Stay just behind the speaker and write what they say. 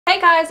Hey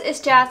guys, it's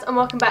Jazz and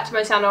welcome back to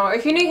my channel.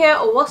 If you're new here,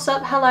 or what's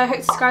up, hello, hope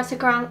to subscribe,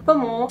 stick around for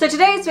more. So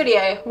today's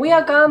video, we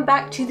are going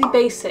back to the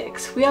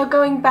basics. We are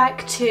going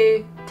back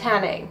to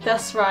tanning.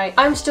 That's right,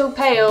 I'm still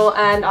pale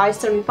and I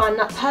still need to find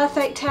that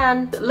perfect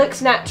tan that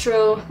looks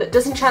natural, that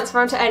doesn't transfer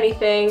onto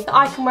anything, that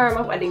I can wear on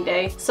my wedding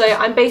day. So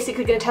I'm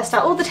basically going to test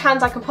out all the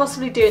tans I can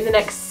possibly do in the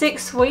next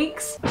 6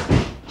 weeks.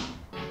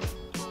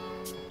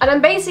 And I'm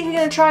basically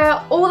going to try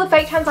out all the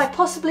fake tans I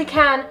possibly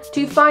can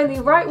to find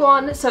the right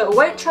one so it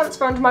won't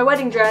transfer onto my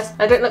wedding dress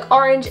and I don't look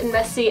orange and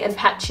messy and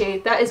patchy.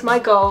 That is my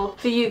goal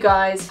for you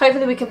guys.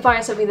 Hopefully we can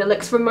find something that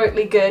looks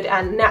remotely good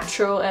and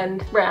natural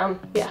and brown.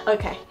 Yeah,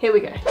 okay, here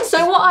we go.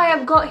 So what I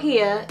have got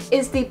here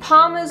is the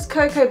Palmer's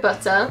Cocoa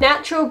Butter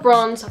Natural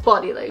Bronze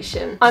Body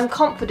Lotion. I'm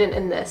confident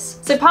in this.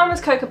 So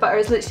Palmer's Cocoa Butter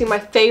is literally my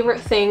favourite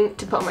thing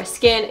to put on my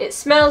skin. It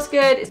smells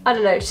good. I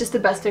don't know, it's just the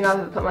best thing I've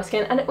ever put on my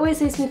skin and it always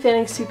leaves me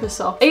feeling super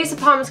soft. I use the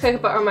Palmer's Cocoa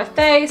Butter on my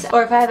face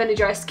or if I have any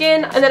dry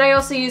skin, and then I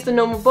also use the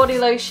normal body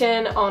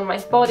lotion on my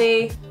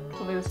body.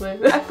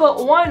 I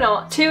thought, why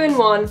not?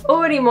 2-in-1,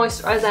 already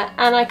moisturizer,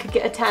 and I could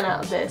get a tan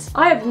out of this.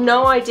 I have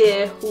no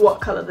idea what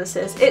colour this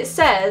is. It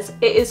says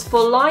it is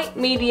for light,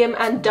 medium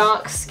and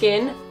dark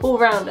skin all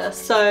rounder,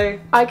 so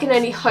I can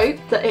only hope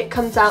that it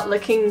comes out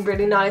looking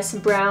really nice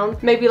and brown.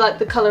 Maybe like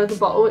the colour of the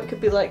bottle, it could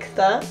be like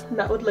that, and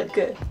that would look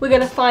good. We're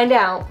gonna find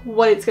out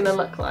what it's gonna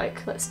look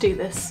like. Let's do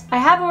this. I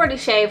have already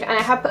shaved and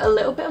I have put a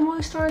little bit of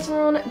moisturizer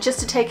on just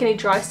to take any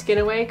dry skin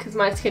away because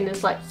my skin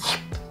is like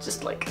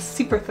just like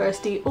super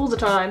thirsty all the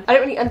time. I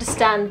don't really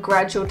understand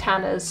Gradual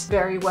tanners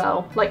very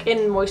well. Like in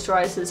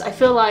moisturizers, I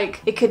feel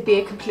like it could be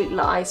a complete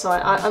lie, so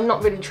I'm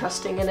not really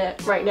trusting in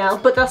it right now,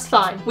 but that's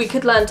fine. We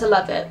could learn to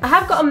love it. I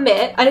have got a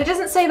mitt, and it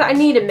doesn't say that I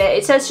need a mitt.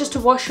 It says just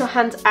to wash your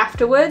hands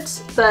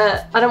afterwards,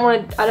 but I don't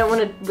want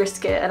to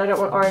risk it, and I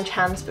don't want orange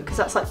hands because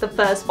that's like the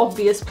first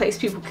obvious place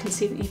people can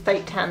see that you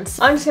fake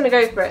tans. I'm just gonna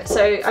go for it.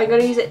 So I'm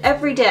gonna use it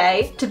every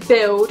day to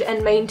build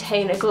and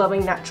maintain a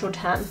glowing natural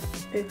tan.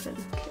 Open.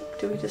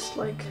 Do we just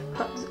like,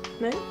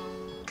 no?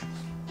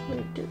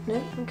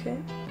 No, okay.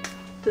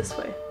 This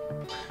way.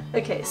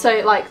 Okay, so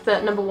like the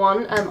number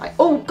one,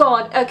 oh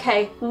god,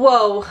 okay,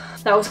 whoa.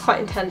 That was quite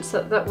intense,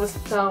 that was,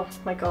 oh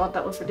my god,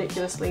 that was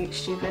ridiculously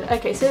stupid.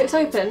 Okay, so it's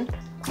open.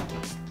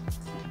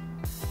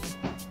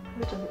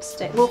 It doesn't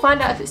stay. We'll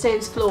find out if it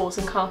stains floors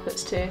and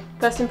carpets too.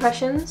 First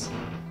impressions?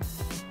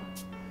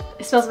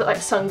 It smells a bit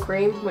like sun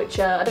cream, which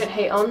I don't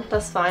hate on,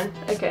 that's fine.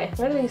 Okay, I'm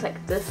gonna use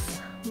like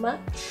this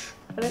much.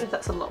 I don't know if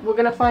that's a lot. We're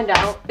gonna find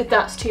out if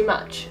that's too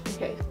much.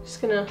 Okay, just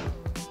gonna,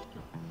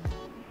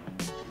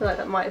 I feel like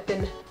that might have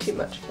been too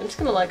much. I'm just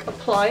gonna like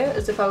apply it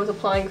as if I was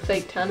applying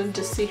fake tan and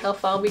just see how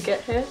far we get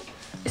here.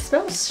 It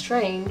smells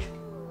strange.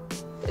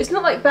 It's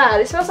not like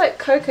bad, it smells like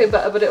cocoa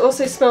butter, but it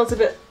also smells a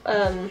bit,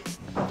 I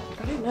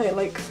don't know,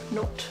 like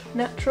not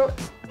natural.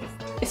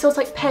 It smells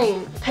like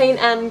paint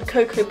and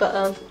cocoa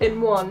butter in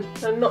one.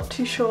 I'm not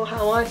too sure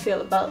how I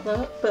feel about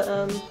that, but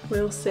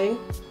we'll see.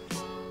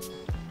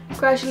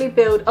 Gradually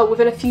build, oh,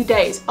 within a few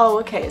days. Oh,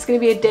 okay, it's gonna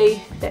be a day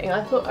thing.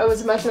 I thought I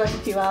was imagining like a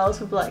few hours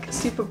with like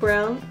super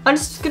brown. I'm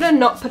just gonna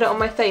not put it on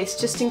my face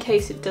just in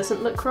case it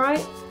doesn't look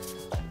right.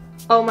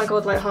 Oh my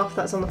god, like half of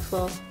that's on the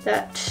floor.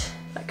 That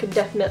could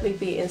definitely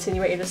be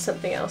insinuated as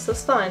something else.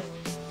 That's fine.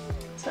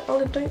 So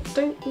Olive,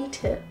 don't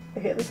eat it.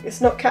 Okay,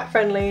 it's not cat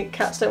friendly.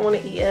 Cats don't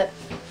want to eat it.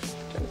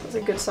 That's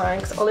a good sign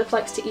because Olive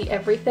likes to eat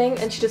everything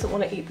and she doesn't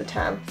want to eat the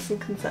tan. Some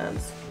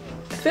concerns.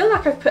 I feel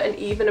like I've put an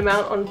even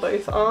amount on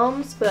both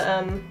arms,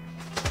 but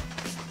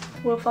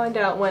we'll find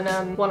out when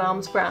one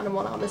arm's brown and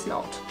one arm is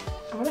not.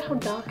 I wonder how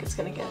dark it's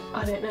gonna get.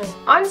 I don't know.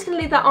 I'm just gonna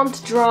leave that on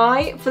to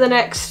dry for the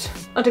next,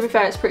 oh, to be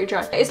fair, it's pretty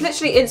dry. It's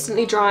literally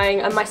instantly drying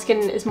and my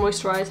skin is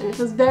moisturised and it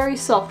feels very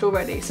soft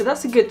already, so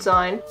that's a good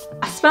sign.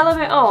 I smell a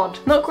bit odd.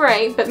 Not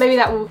great, but maybe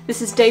that will,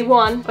 this is day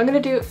one. I'm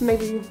gonna do it for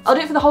maybe, I'll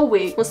do it for the whole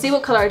week. We'll see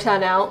what colour I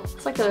turn out.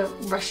 It's like a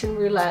Russian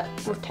roulette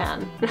with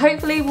tan. And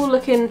hopefully we'll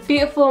look in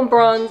beautiful and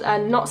bronze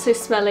and not so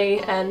smelly,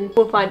 and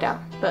we'll find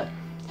out. But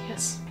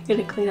yes.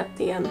 Gonna clean up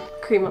the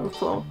cream on the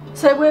floor.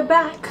 So we're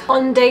back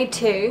on day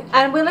 2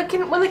 and we're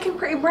looking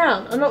pretty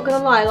brown. I'm not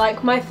gonna lie,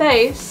 like my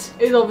face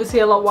is obviously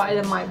a lot whiter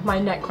than my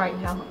neck right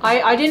now.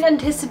 I didn't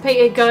anticipate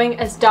it going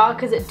as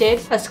dark as it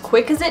did, as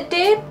quick as it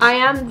did. I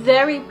am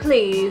very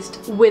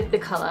pleased with the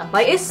colour.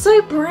 Like it's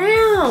so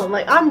brown,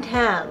 like I'm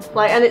tan,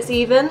 like, and it's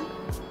even.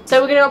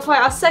 So we're gonna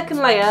apply our second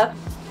layer.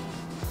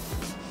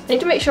 I need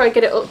to make sure I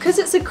get it up because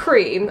it's a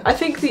cream. I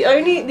think the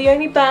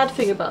only bad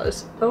thing about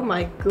this, oh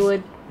my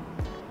god.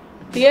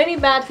 The only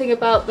bad thing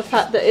about the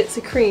fact that it's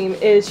a cream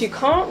is you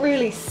can't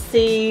really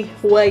see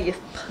where you've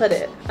put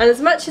it. And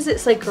as much as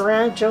it's like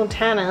Gradual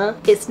tanner,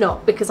 it's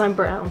not because I'm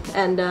brown.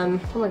 And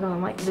oh my god,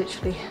 I'm like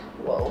literally,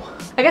 whoa.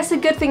 I guess the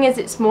good thing is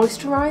it's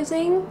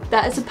moisturising.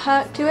 That is a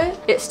perk to it.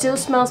 It still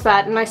smells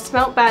bad, and I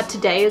smelt bad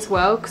today as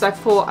well because I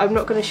thought I'm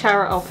not going to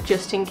shower it off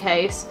just in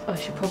case. Oh, I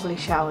should probably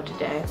shower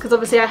today because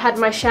obviously I had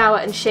my shower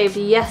and shaved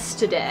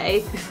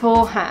yesterday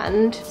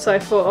beforehand, so I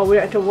thought, oh, we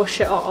don't have to wash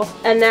it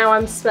off. And now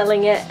I'm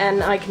smelling it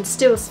and I can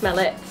still smell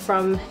it from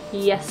from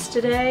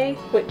yesterday,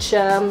 which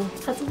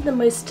hasn't the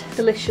most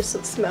delicious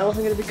of smells,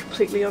 I'm going to be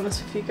completely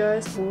honest with you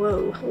guys.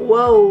 Whoa.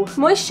 Whoa.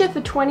 Moisture for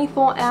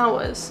 24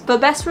 hours. For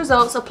best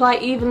results, apply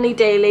evenly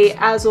daily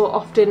as or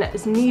often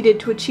as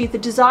needed to achieve the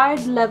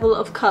desired level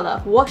of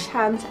colour. Wash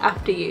hands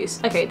after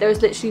use. Okay, there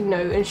is literally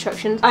no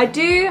instructions. I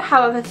do,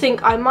 however,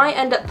 think I might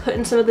end up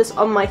putting some of this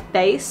on my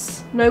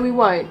face. No, we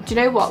won't. Do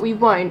you know what? We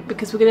won't,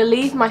 because we're going to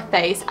leave my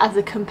face as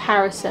a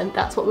comparison.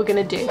 That's what we're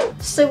going to do.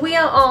 So we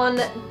are on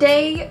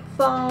day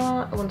 5.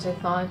 I want to say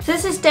 5. So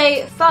this is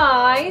day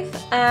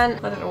 5, and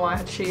I don't know why I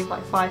had to show you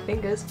like 5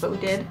 fingers, but we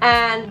did.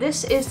 And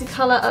this is the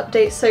colour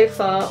update so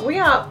far. We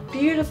are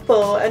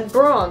beautiful and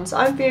bronze.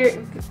 I'm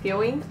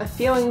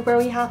feeling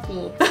very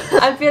happy.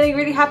 I'm feeling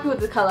really happy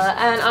with the colour,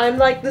 and I'm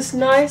like this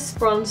nice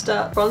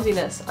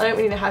bronziness. I don't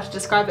really know how to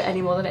describe it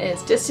any more than it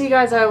is. Just so you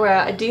guys are aware,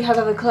 I do have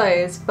other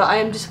clothes, but I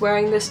am just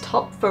wearing this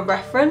top for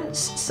reference,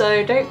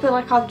 so don't feel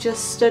like I've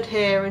just stood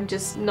here and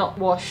just not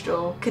washed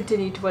or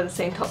continued to wear the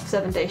same top for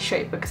 7 days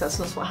straight, because that's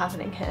not what's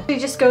happening here. We're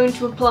just going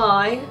to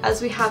apply,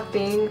 as we have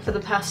been for the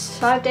past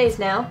 5 days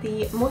now,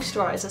 the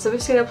moisturiser. So we're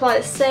just going to apply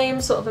the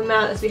same sort of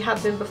amount as we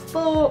have been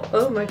before.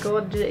 Oh my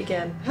god, I did it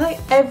again. I feel like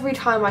every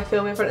time I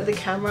film in front of the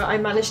camera, I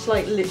manage to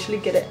like literally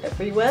get it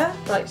everywhere.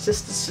 Like it's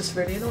just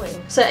really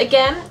annoying. So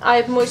again,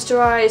 I've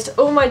moisturised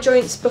all my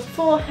joints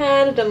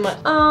beforehand. I've done my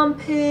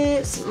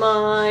armpits,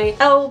 my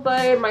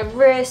elbow, my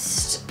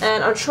wrist,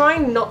 and I'm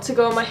trying not to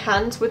go on my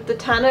hands with the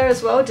tanner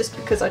as well, just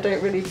because I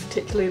don't really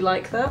particularly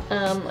like that.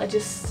 I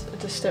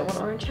just don't want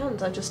orange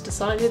hands. I just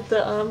decided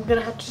that I'm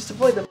gonna have to just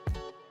avoid them.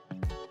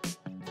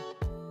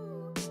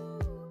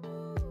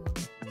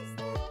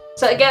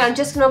 So again, I'm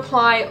just going to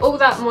apply all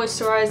that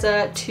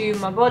moisturiser to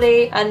my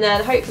body, and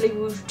then hopefully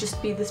we'll just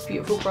be this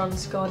beautiful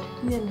bronze god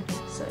at the end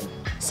of it.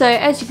 So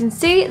as you can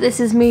see, this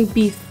is me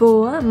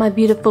before my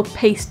beautiful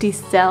pasty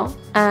self,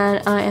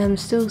 and I am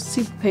still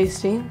super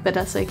pasty, but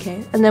that's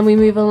okay. And then we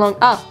move along.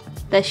 Oh,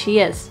 there she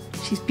is.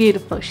 She's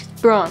beautiful. She's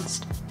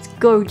bronzed. It's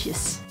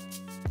gorgeous.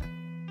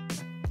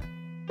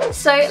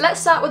 So let's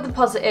start with the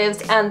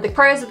positives and the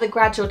pros of the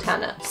Gradual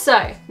tanner.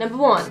 So number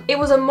 1, it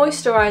was a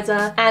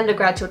moisturiser and a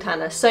Gradual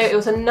tanner, so it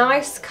was a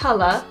nice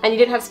colour and you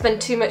didn't have to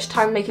spend too much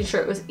time making sure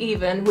it was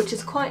even, which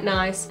is quite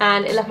nice,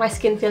 and it left my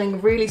skin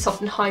feeling really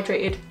soft and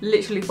hydrated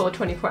literally for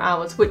 24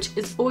 hours, which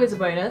is always a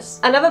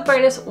bonus. Another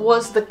bonus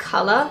was the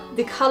colour.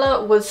 The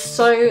colour was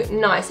so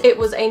nice. It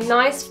was a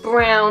nice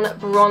brown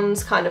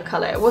bronze kind of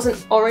colour. It wasn't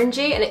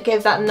orangey, and it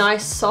gave that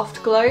nice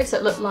soft glow, so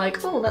it looked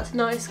like, oh, that's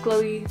nice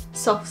glowy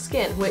soft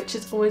skin, which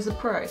is always a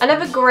pro.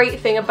 Another great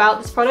thing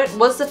about this product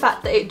was the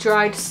fact that it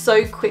dried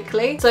so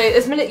quickly. So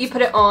the minute you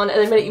put it on and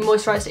the minute you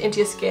moisturized it into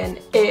your skin,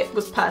 it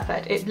was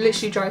perfect. It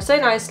literally dries so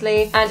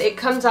nicely, and it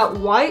comes out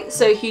white,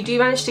 so if you do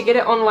manage to get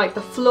it on like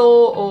the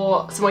floor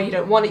or somewhere you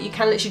don't want it, you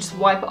can literally just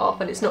wipe it off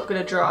and it's not going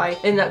to dry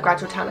in that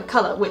Gradual tanner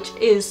colour, which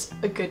is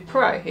a good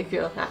pro if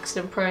you're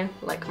accident prone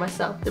like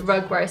myself. The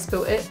rug where I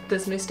spilt it,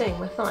 there's no stain,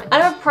 we're fine.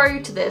 Another pro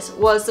to this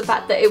was the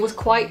fact that it was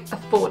quite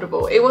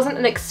affordable. It wasn't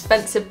an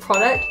expensive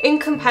product in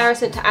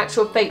comparison to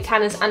actual fake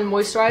tanners and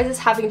moisturizers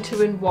having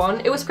 2 in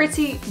 1. It was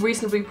pretty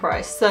reasonably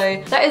priced,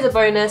 so that is a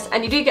bonus,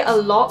 and you do get a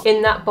lot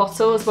in that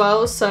bottle as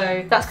well,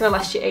 so that's gonna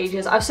last you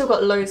ages. I've still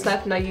got loads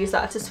left and I use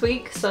that this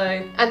week. So,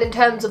 and in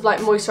terms of like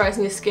moisturizing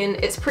your skin,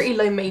 it's pretty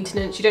low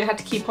maintenance. You don't have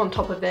to keep on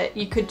top of it.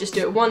 You could just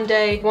do it one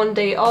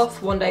day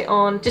off, one day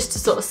on, just to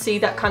sort of see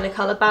that kind of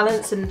color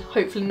balance and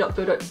hopefully not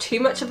build up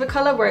too much of a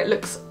color where it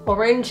looks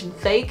orange and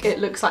fake. It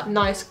looks like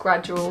nice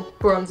gradual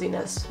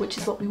bronziness, which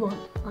is what we want.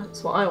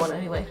 That's what I want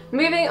anyway.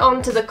 Moving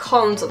on to the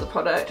cons of the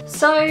product.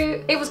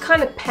 So it was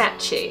kind of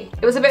patchy.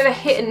 It was a bit of a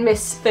hit and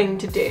miss thing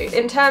to do.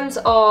 In terms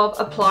of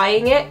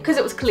applying it, because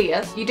it was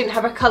clear, you didn't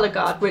have a colour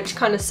guard, which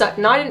kind of sucked,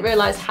 and I didn't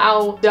realise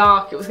how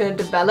dark it was going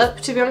to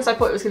develop, to be honest. I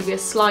thought it was going to be a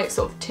slight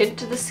sort of tint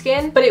to the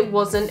skin, but it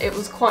wasn't. It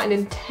was quite an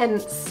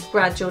intense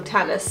Gradual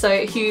tanner. So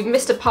if you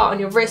missed a part on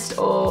your wrist,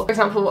 or for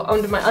example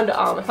under my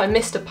underarm, if I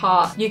missed a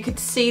part, you could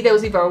see there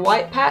was either a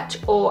white patch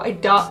or a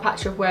dark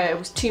patch of where it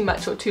was too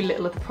much or too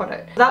little of the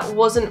product. That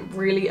wasn't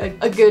really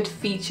a good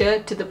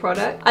feature to the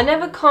product.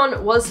 Another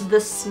con was the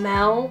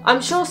smell.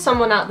 I'm sure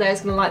someone out there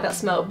is going to like that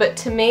smell, but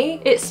to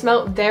me it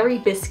smelled very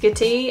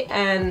biscuity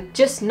and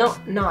just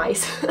not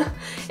nice.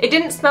 It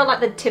didn't smell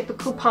like the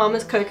typical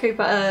Palmer's cocoa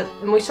butter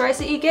moisturizer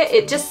that you get.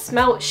 It just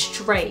smelled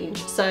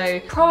strange, so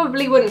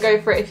probably wouldn't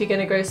go for it if you're going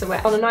to go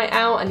somewhere on a night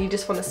out and you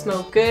just want to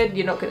smell good.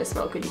 You're not going to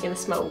smell good, you're going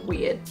to smell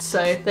weird.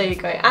 So there you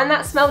go. And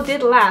that smell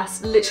did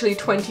last literally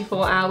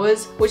 24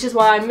 hours, which is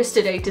why I missed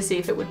a day to see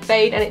if it would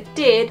fade, and it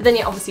did. But then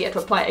you obviously had to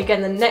apply it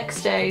again the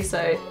next day, so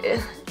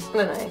I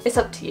don't know, it's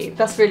up to you.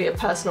 That's really a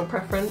personal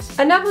preference.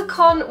 Another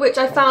con which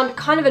I found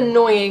kind of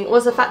annoying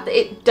was the fact that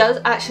it does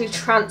actually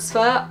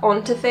transfer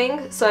onto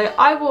things. So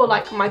I wore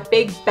like my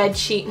big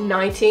bedsheet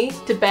nightie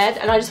to bed,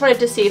 and I just wanted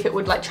to see if it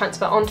would like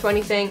transfer onto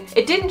anything.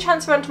 It didn't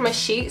transfer onto my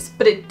sheets,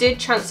 but it did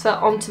transfer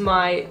onto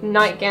my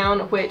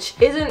nightgown, which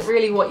isn't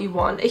really what you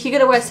want. If you're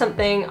gonna wear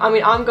something, I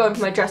mean, I'm going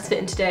for my dress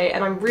fitting today,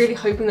 and I'm really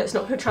hoping that it's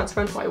not gonna transfer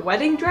onto my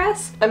wedding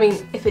dress. I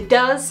mean, if it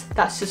does,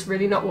 that's just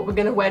really not what we're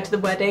gonna wear to the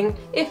wedding.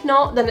 If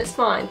not, then it's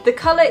fine. The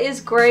colour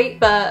is great,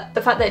 but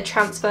the fact that it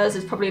transfers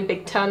is probably a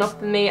big turn off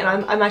for me, and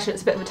I imagine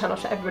it's a bit of a turn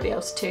off to everybody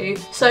else too.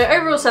 So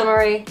overall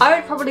summary, I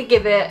would probably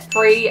give it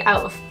 3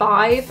 out of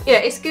 5. Yeah,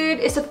 it's good,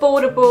 it's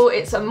affordable,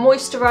 it's a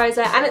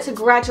moisturiser, and it's a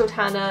gradual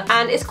tanner,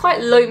 and it's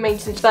quite low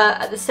maintenance, but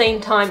at the same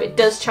time it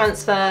does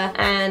transfer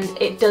and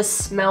it does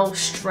smell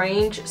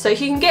strange. So if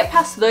you can get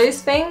past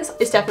those things,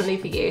 it's definitely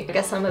for you. I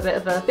guess I'm a bit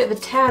of a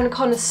tan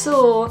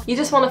connoisseur. You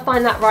just want to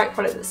find that right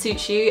product that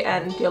suits you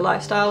and your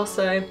lifestyle,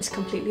 so it's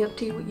completely up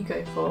to you what you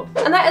go for.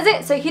 And that is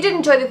it. So if you did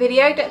enjoy the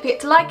video, don't forget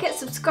to like it,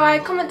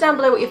 subscribe, comment down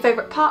below what your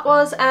favourite part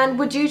was, and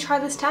would you try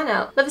this tan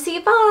out? Love to see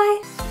you,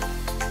 bye!